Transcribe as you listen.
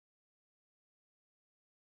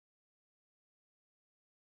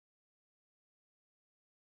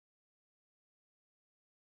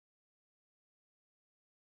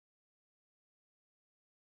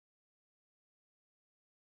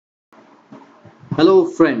Hello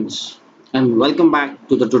friends and welcome back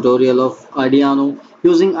to the tutorial of Arduino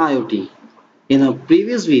using IoT. In a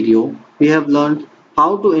previous video, we have learned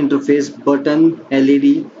how to interface button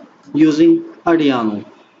LED using Arduino.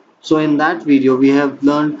 So in that video, we have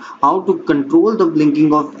learned how to control the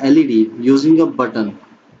blinking of LED using a button.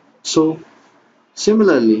 So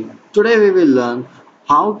similarly, today we will learn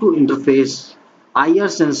how to interface IR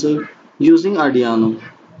sensor using Arduino.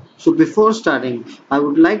 So before starting, I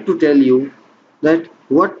would like to tell you that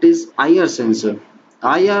what is IR sensor.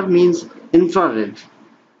 IR means infrared.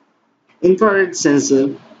 Infrared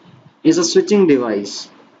sensor is a switching device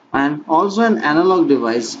and also an analog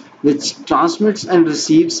device which transmits and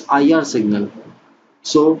receives IR signal.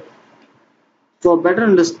 So for better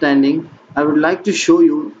understanding, I would like to show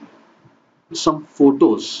you some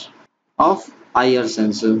photos of IR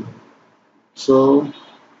sensor. So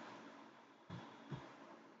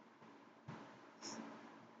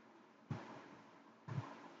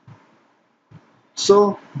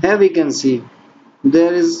here we can see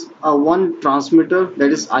there is a one transmitter,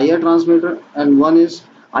 that is IR transmitter, and one is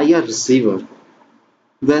IR receiver.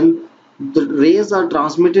 When the rays are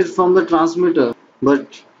transmitted from the transmitter,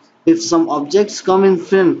 but if some objects come in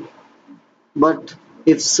front, but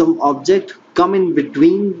if some object come in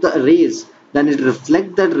between the rays, then it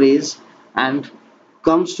reflects that rays and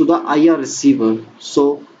comes to the IR receiver.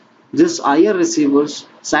 So this IR receiver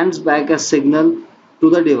sends back a signal to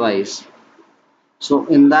the device. So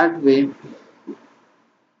in that way,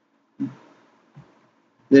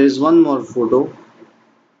 there is one more photo.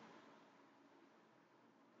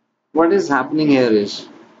 What is happening here is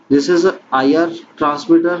this is a IR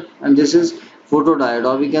transmitter and this is photodiode,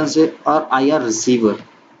 or we can say our IR receiver.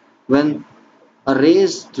 When a ray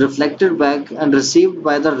is reflected back and received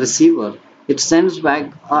by the receiver, it sends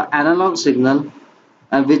back an analog signal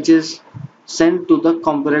which is sent to the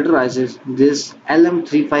comparator IC, this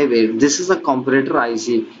LM358. This is a comparator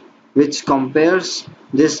IC which compares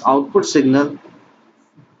this output signal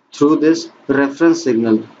through this reference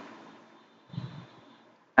signal,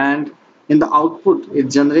 and in the output it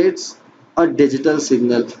generates a digital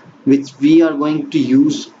signal which we are going to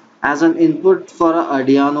use as an input for a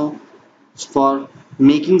Arduino for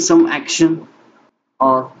making some action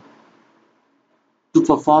or to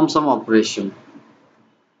perform some operation.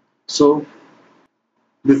 So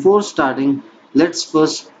before starting, let's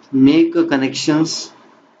first make a connections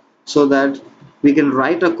so that we can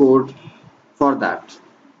write a code for that.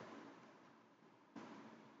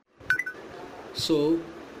 So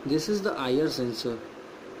this is the IR sensor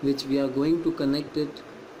which we are going to connect it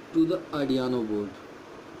to the Arduino board.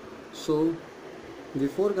 So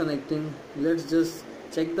before connecting, let's just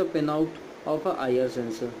check the pin out of a IR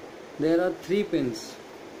sensor. There are three pins.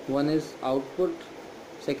 One is output,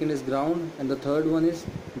 second is ground, and the third one is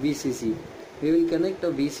VCC. We will connect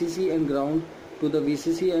a VCC and ground to the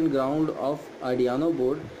VCC and ground of Arduino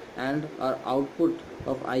board and our output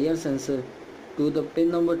of IR sensor to the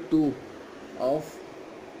pin number 2 of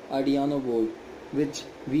Arduino board, which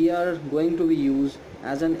we are going to be used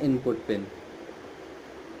as an input pin.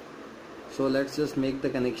 So let's just make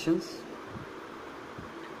the connections.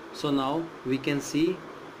 So now we can see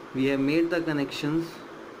we have made the connections.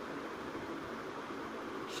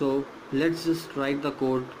 So let's just write the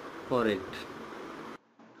code for it.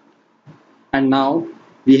 And now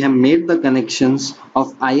we have made the connections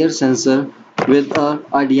of IR sensor with our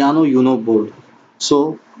Arduino UNO board.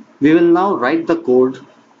 So we will now write the code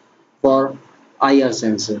for IR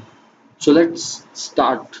sensor. So let's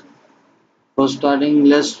start. For starting,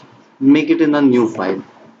 let's make it in a new file.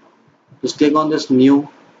 Just click on this new,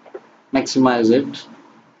 maximize it.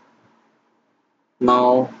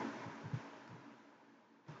 Now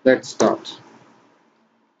let's start.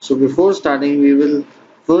 So before starting, we will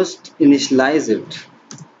first initialize it.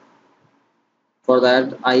 For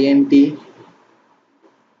that, int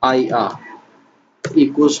IR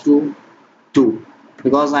equals to 2,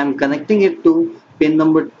 because I'm connecting it to pin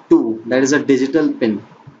number 2, that is a digital pin.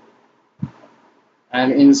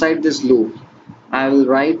 And inside this loop, I will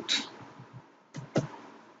write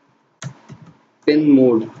pin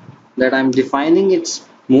mode, that I'm defining its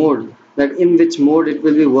mode, that in which mode it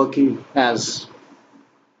will be working as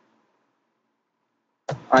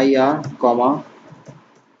IR comma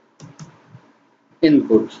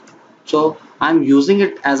input. So I'm using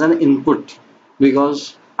it as an input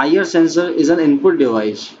because IR sensor is an input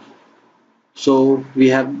device. So we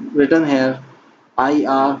have written here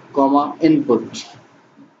IR comma input,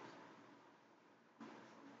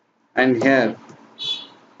 and here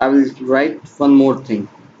I will write one more thing,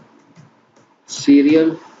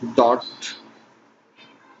 serial dot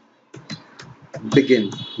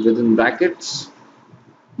begin within brackets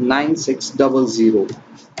 9600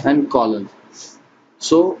 and colon.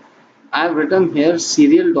 So I have written here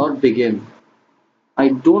serial dot begin. I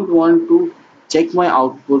don't want to check my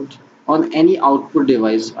output on any output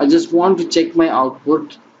device. I just want to check my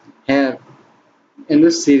output here in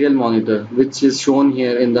the serial monitor, which is shown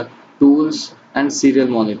here in the tools and serial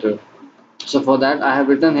monitor. So for that I have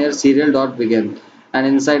written here serial dot begin, and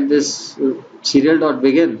inside this serial dot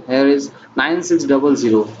begin here is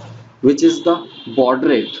 9600, which is the baud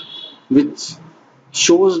rate, which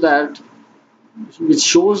shows that which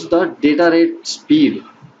shows the data rate speed,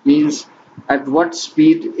 means at what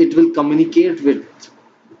speed it will communicate with.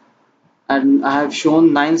 And I have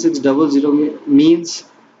shown 9600 means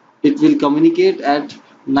it will communicate at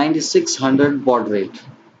 9600 baud rate.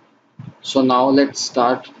 So now let's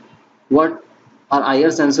start what our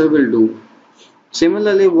IR sensor will do.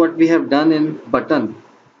 Similarly, what we have done in button,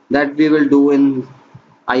 that we will do in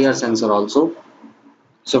IR sensor also.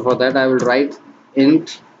 So for that I will write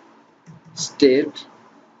int state.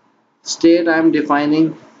 State I am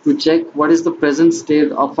defining to check what is the present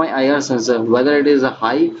state of my IR sensor, whether it is a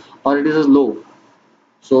high or it is a low.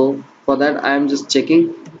 So for that I am just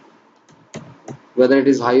checking whether it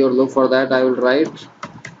is high or low. For that I will write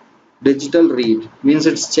digital read, means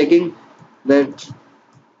it's checking that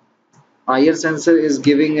IR sensor is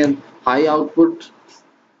giving an high output,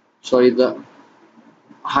 sorry, the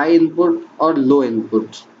high input or low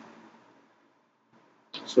input.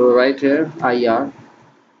 So right here IR,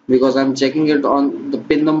 because I'm checking it on the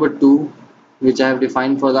pin number 2, which I have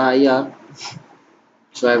defined for the IR.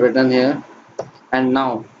 So I've written here, and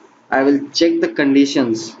now I will check the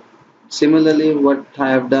conditions similarly what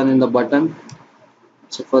I have done in the button.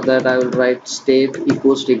 So for that I will write state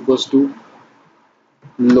equals to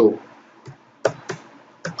low.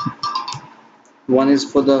 One is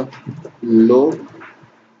for the low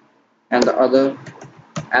and the other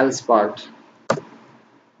else part.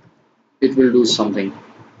 It will do something,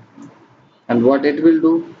 and what it will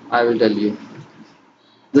do I will tell you.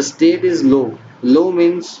 The state is low. Low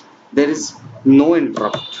means there is no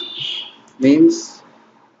interrupt, means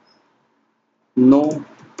no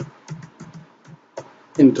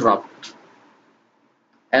interrupt.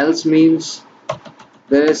 Else means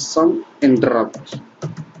there is some interrupt.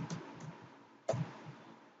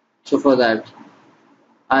 So for that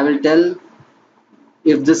I will tell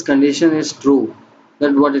if this condition is true,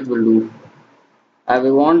 that what it will do. I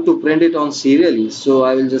will want to print it on serially, so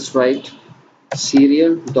I will just write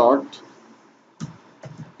serial dot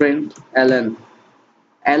print ln.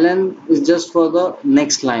 Ln is just for the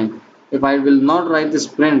next line. If I will not write this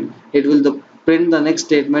print, it will print the next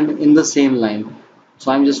statement in the same line.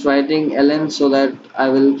 So I'm just writing ln so that I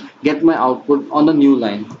will get my output on the new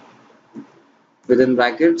line within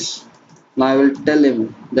brackets. Now I will tell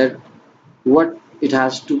him that what it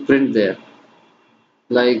has to print there.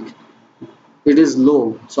 Like it is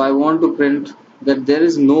low, so I want to print that there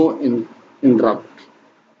is no interrupt.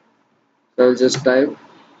 So I'll just type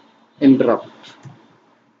interrupt.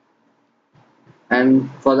 And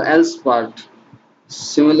for the else part,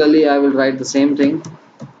 similarly I will write the same thing,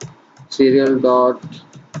 serial dot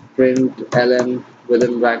print ln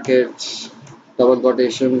within brackets double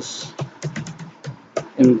quotations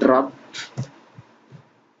interrupt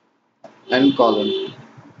and colon.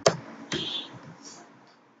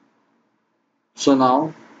 So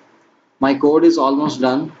now my code is almost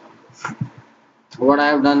done. What I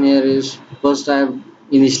have done here is, first I have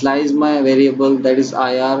initialized my variable, that is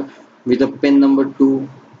IR, with a pin number 2,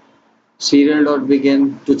 serial dot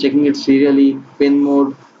begin to checking it serially, pin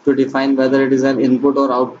mode to define whether it is an input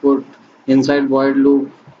or output, inside void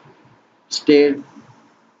loop, state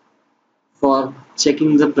for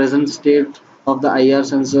checking the present state of the IR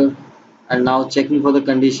sensor, and now checking for the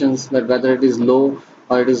conditions that whether it is low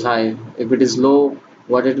or it is high. If it is low,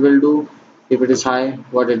 what it will do, if it is high,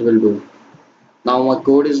 what it will do. Now my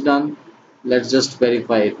code is done. Let's just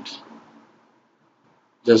verify it.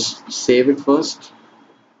 Just save it first.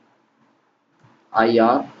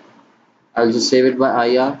 IR. I'll just save it by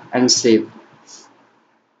IR and save.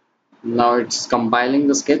 Now it's compiling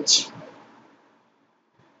the sketch.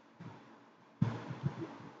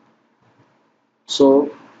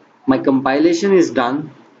 So my compilation is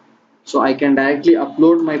done. So I can directly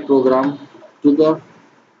upload my program to the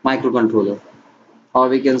microcontroller, or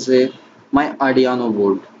we can say my Arduino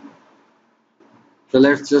board. So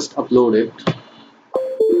let's just upload it.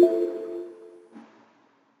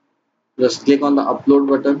 Just click on the upload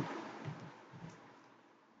button.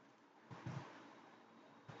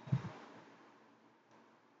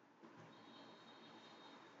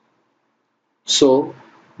 So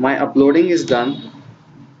my uploading is done.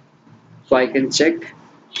 So I can check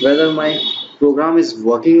whether my program is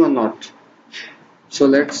working or not. So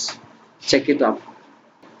let's check it up.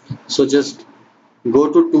 So just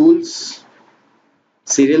go to tools,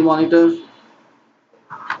 serial monitor.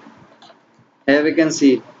 Here we can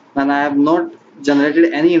see when I have not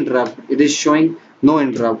generated any interrupt, it is showing no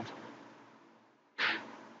interrupt.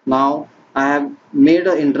 Now I have made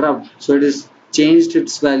an interrupt, so it is changed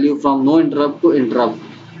its value from no interrupt to interrupt.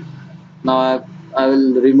 Now I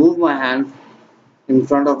will remove my hand in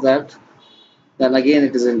front of that, then again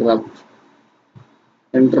it is interrupt,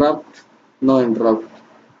 interrupt, no interrupt,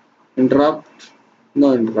 interrupt,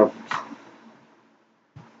 no interrupt.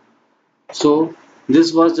 So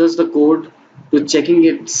this was just the code to checking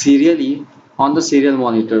it serially on the serial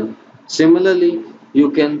monitor. Similarly,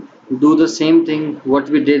 you can do the same thing what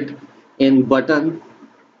we did in button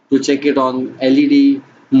to check it on LED,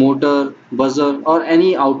 motor, buzzer or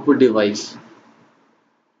any output device.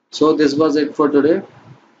 So this was it for today.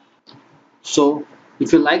 So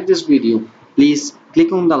if you like this video, please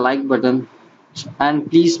click on the like button and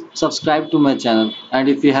please subscribe to my channel. And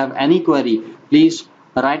if you have any query, please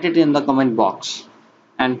write it in the comment box.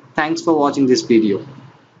 And thanks for watching this video.